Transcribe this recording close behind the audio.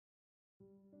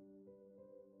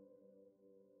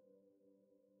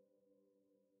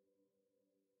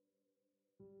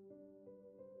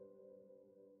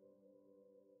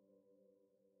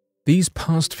These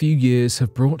past few years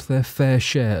have brought their fair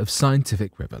share of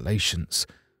scientific revelations.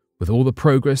 With all the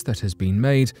progress that has been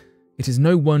made, it is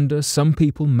no wonder some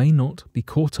people may not be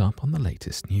caught up on the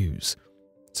latest news.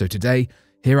 So today,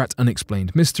 here at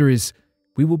Unexplained Mysteries,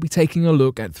 we will be taking a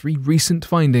look at 3 recent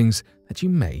findings that you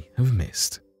may have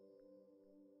missed.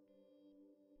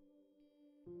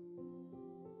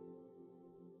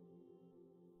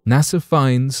 NASA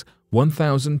finds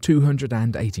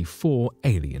 1,284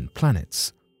 alien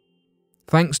planets.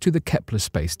 Thanks to the Kepler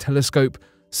Space Telescope,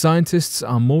 scientists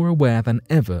are more aware than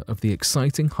ever of the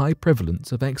exciting high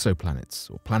prevalence of exoplanets,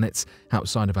 or planets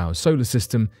outside of our solar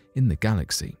system, in the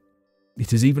galaxy.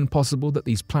 It is even possible that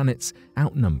these planets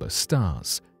outnumber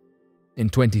stars. In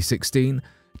 2016,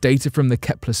 data from the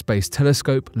Kepler Space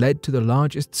Telescope led to the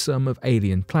largest sum of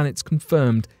alien planets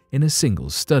confirmed in a single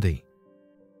study.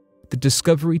 The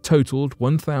discovery totaled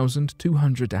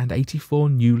 1,284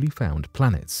 newly found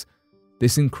planets.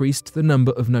 This increased the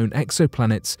number of known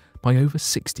exoplanets by over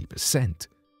 60%.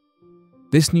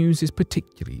 This news is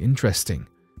particularly interesting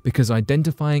because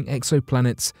identifying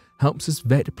exoplanets helps us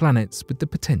vet planets with the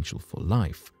potential for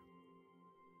life.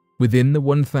 Within the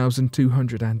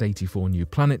 1,284 new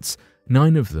planets,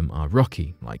 9 of them are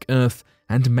rocky, like Earth,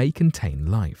 and may contain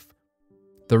life.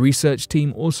 The research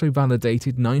team also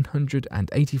validated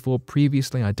 984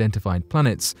 previously identified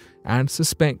planets and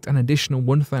suspect an additional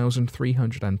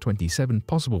 1,327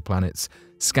 possible planets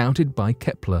scouted by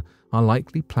Kepler are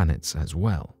likely planets as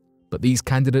well, but these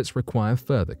candidates require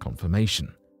further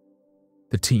confirmation.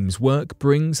 The team's work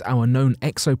brings our known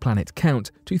exoplanet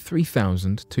count to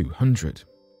 3,200,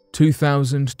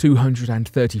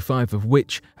 2,235 of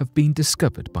which have been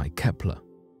discovered by Kepler.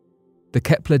 The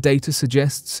Kepler data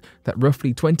suggests that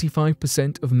roughly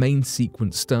 25% of main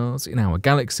sequence stars in our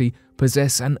galaxy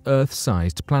possess an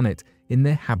Earth-sized planet in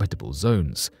their habitable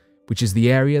zones, which is the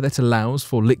area that allows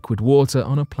for liquid water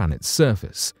on a planet's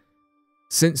surface.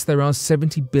 Since there are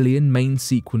 70 billion main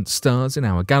sequence stars in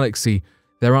our galaxy,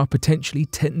 there are potentially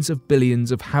tens of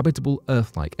billions of habitable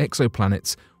Earth-like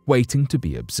exoplanets waiting to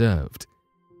be observed.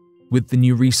 With the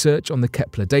new research on the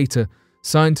Kepler data,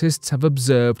 scientists have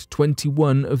observed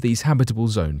 21 of these habitable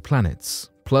zone planets.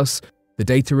 Plus, the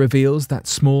data reveals that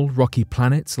small rocky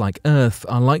planets like Earth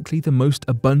are likely the most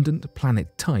abundant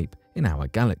planet type in our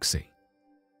galaxy.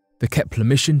 The Kepler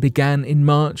mission began in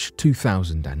March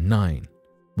 2009,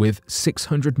 with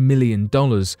 $600 million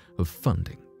of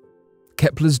funding.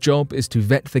 Kepler's job is to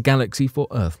vet the galaxy for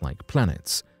Earth-like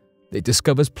planets. It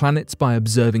discovers planets by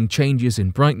observing changes in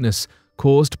brightness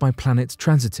caused by planets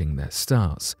transiting their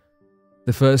stars.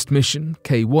 The first mission,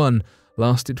 K1,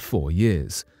 lasted 4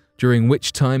 years, during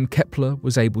which time Kepler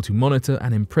was able to monitor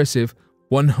an impressive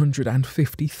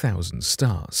 150,000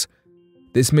 stars.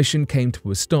 This mission came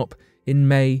to a stop in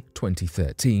May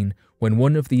 2013 when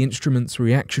one of the instrument's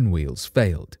reaction wheels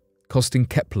failed, costing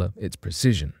Kepler its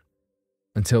precision.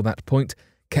 Until that point,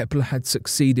 Kepler had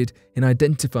succeeded in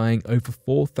identifying over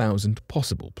 4,000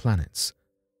 possible planets.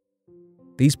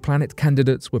 These planet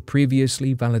candidates were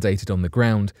previously validated on the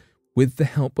ground with the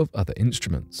help of other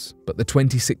instruments, but the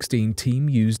 2016 team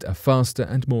used a faster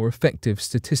and more effective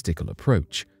statistical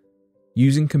approach.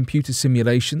 Using computer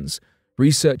simulations,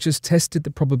 researchers tested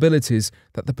the probabilities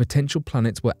that the potential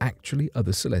planets were actually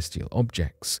other celestial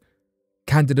objects.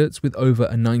 Candidates with over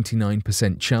a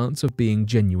 99% chance of being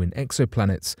genuine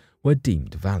exoplanets were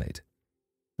deemed valid.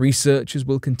 Researchers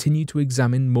will continue to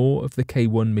examine more of the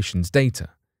K1 mission's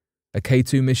data. A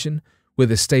K2 mission, with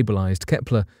a stabilized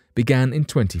Kepler, began in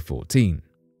 2014.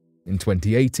 In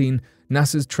 2018,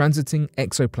 NASA's Transiting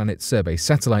Exoplanet Survey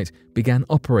satellite began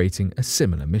operating a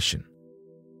similar mission.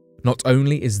 Not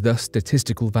only is the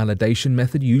statistical validation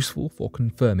method useful for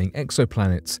confirming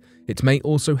exoplanets, it may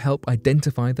also help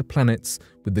identify the planets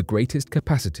with the greatest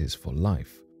capacities for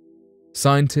life.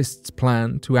 Scientists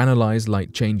plan to analyze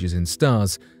light changes in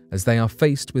stars as they are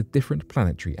faced with different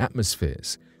planetary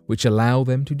atmospheres, which allow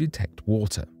them to detect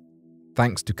water.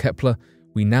 Thanks to Kepler,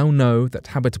 we now know that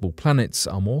habitable planets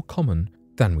are more common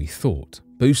than we thought,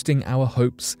 boosting our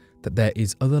hopes that there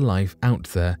is other life out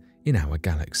there in our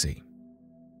galaxy.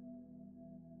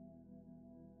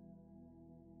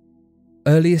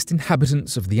 Earliest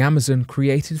inhabitants of the Amazon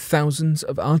created thousands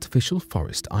of artificial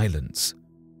forest islands.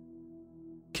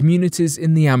 Communities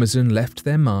in the Amazon left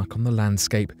their mark on the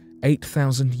landscape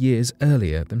 8,000 years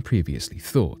earlier than previously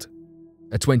thought.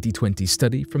 A 2020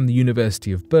 study from the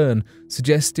University of Bern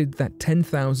suggested that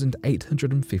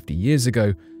 10,850 years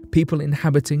ago, people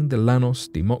inhabiting the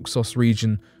Llanos de Moxos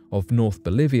region of North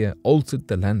Bolivia altered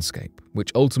the landscape,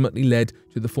 which ultimately led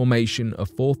to the formation of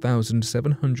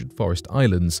 4,700 forest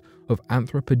islands of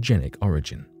anthropogenic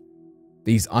origin.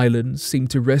 These islands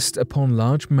seemed to rest upon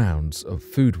large mounds of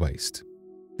food waste.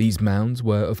 These mounds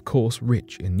were of course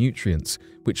rich in nutrients,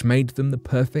 which made them the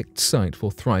perfect site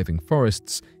for thriving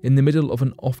forests in the middle of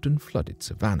an often flooded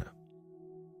savanna.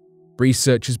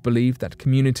 Researchers believe that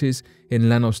communities in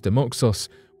Llanos de Moxos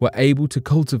were able to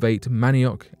cultivate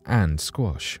manioc and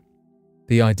squash.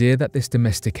 The idea that this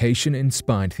domestication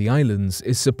inspired the islands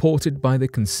is supported by the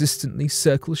consistently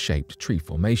circle-shaped tree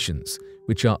formations,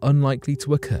 which are unlikely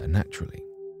to occur naturally.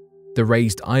 The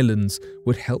raised islands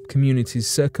would help communities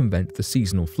circumvent the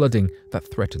seasonal flooding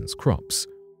that threatens crops.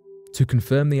 To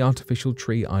confirm the artificial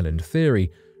tree island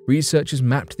theory, researchers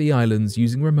mapped the islands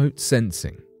using remote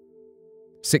sensing.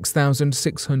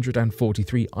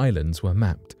 6,643 islands were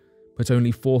mapped, but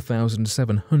only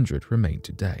 4,700 remain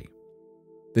today.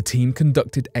 The team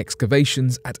conducted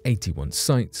excavations at 81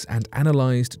 sites and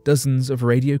analysed dozens of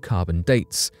radiocarbon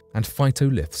dates and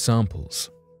phytolith samples.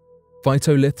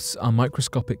 Phytoliths are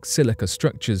microscopic silica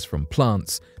structures from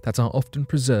plants that are often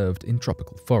preserved in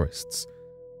tropical forests.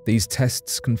 These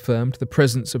tests confirmed the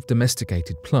presence of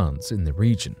domesticated plants in the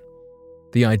region.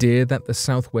 The idea that the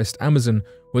southwest Amazon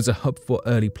was a hub for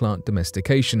early plant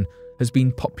domestication has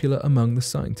been popular among the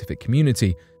scientific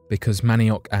community because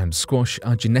manioc and squash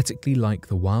are genetically like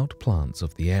the wild plants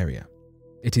of the area.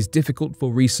 It is difficult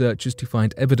for researchers to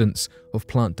find evidence of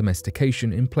plant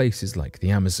domestication in places like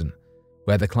the Amazon,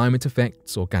 where the climate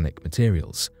affects organic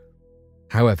materials.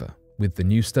 However, with the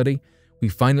new study, we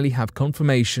finally have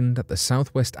confirmation that the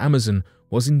southwest Amazon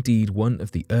was indeed one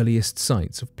of the earliest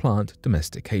sites of plant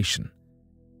domestication.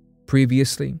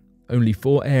 Previously, only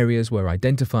 4 areas were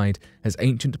identified as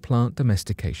ancient plant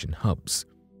domestication hubs.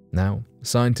 Now,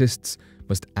 scientists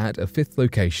must add a 5th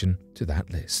location to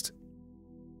that list.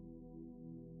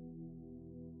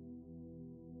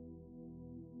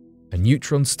 A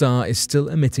neutron star is still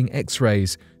emitting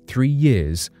X-rays 3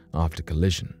 years after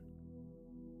collision.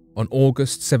 On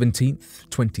August 17,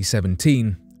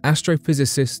 2017,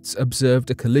 astrophysicists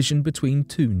observed a collision between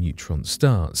 2 neutron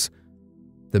stars.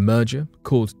 The merger,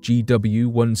 called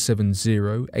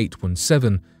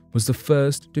GW170817, was the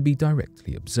first to be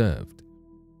directly observed.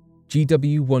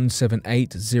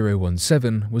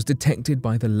 GW178017 was detected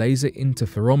by the Laser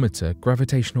Interferometer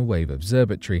Gravitational Wave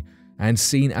Observatory and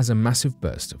seen as a massive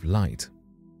burst of light.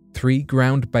 3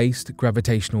 ground-based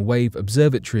gravitational wave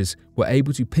observatories were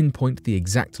able to pinpoint the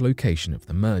exact location of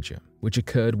the merger, which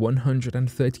occurred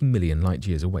 130 million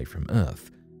light-years away from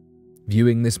Earth.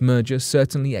 Viewing this merger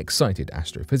certainly excited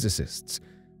astrophysicists,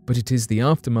 but it is the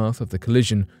aftermath of the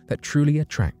collision that truly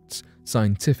attracts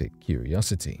scientific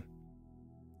curiosity.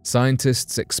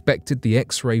 Scientists expected the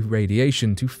X-ray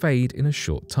radiation to fade in a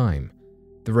short time.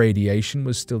 The radiation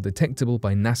was still detectable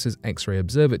by NASA's X-ray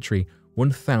Observatory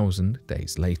 1,000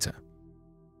 days later.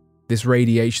 This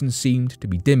radiation seemed to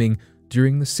be dimming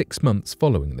during the 6 months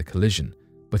following the collision,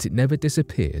 but it never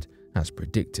disappeared as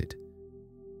predicted.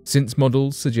 Since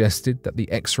models suggested that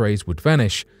the X-rays would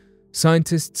vanish,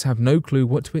 scientists have no clue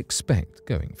what to expect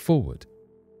going forward.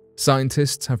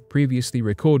 Scientists have previously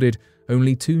recorded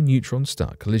only 2 neutron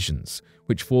star collisions,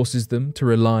 which forces them to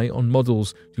rely on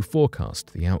models to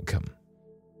forecast the outcome.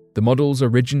 The models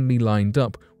originally lined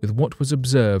up with what was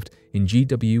observed in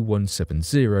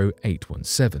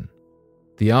GW170817.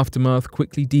 The aftermath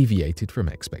quickly deviated from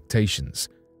expectations.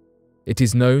 It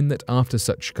is known that after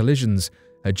such collisions,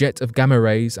 a jet of gamma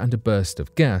rays and a burst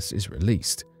of gas is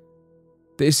released.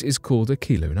 This is called a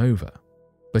kilonova,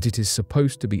 but it is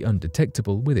supposed to be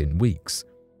undetectable within weeks.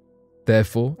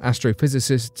 Therefore,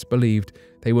 astrophysicists believed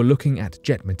they were looking at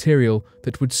jet material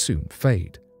that would soon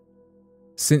fade.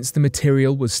 Since the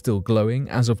material was still glowing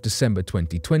as of December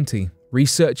 2020,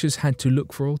 researchers had to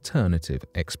look for alternative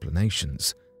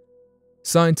explanations.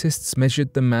 Scientists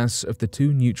measured the mass of the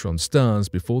 2 neutron stars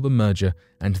before the merger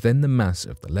and then the mass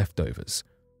of the leftovers.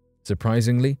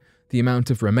 Surprisingly, the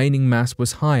amount of remaining mass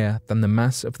was higher than the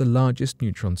mass of the largest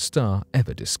neutron star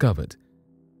ever discovered,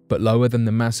 but lower than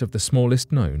the mass of the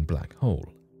smallest known black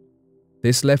hole.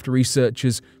 This left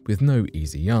researchers with no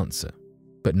easy answer,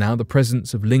 but now the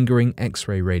presence of lingering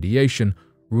X-ray radiation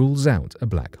rules out a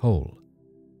black hole.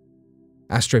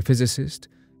 Astrophysicist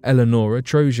Eleonora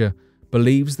Troja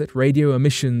believes that radio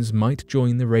emissions might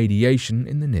join the radiation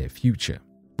in the near future,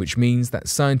 which means that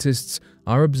scientists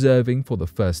are observing for the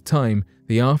first time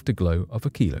the afterglow of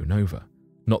a kilonova,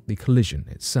 not the collision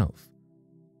itself.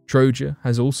 Troja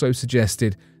has also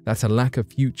suggested that a lack of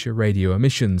future radio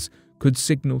emissions could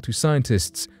signal to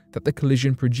scientists that the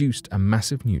collision produced a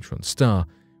massive neutron star,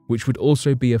 which would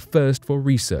also be a first for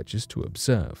researchers to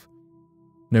observe.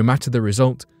 No matter the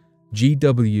result,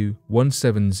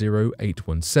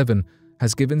 GW170817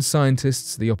 has given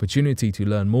scientists the opportunity to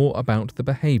learn more about the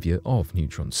behavior of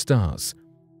neutron stars.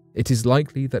 It is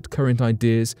likely that current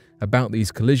ideas about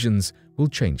these collisions will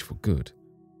change for good.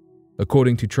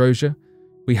 According to Troja,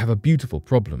 we have a beautiful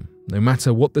problem. No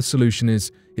matter what the solution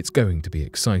is, it's going to be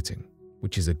exciting,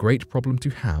 which is a great problem to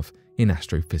have in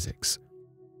astrophysics.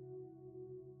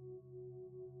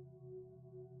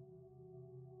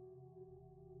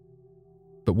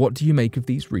 But what do you make of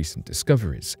these recent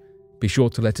discoveries? Be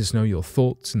sure to let us know your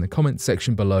thoughts in the comments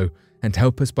section below and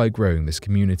help us by growing this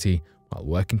community while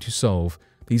working to solve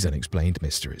these unexplained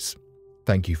mysteries.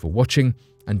 Thank you for watching,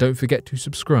 and don't forget to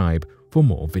subscribe for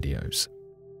more videos.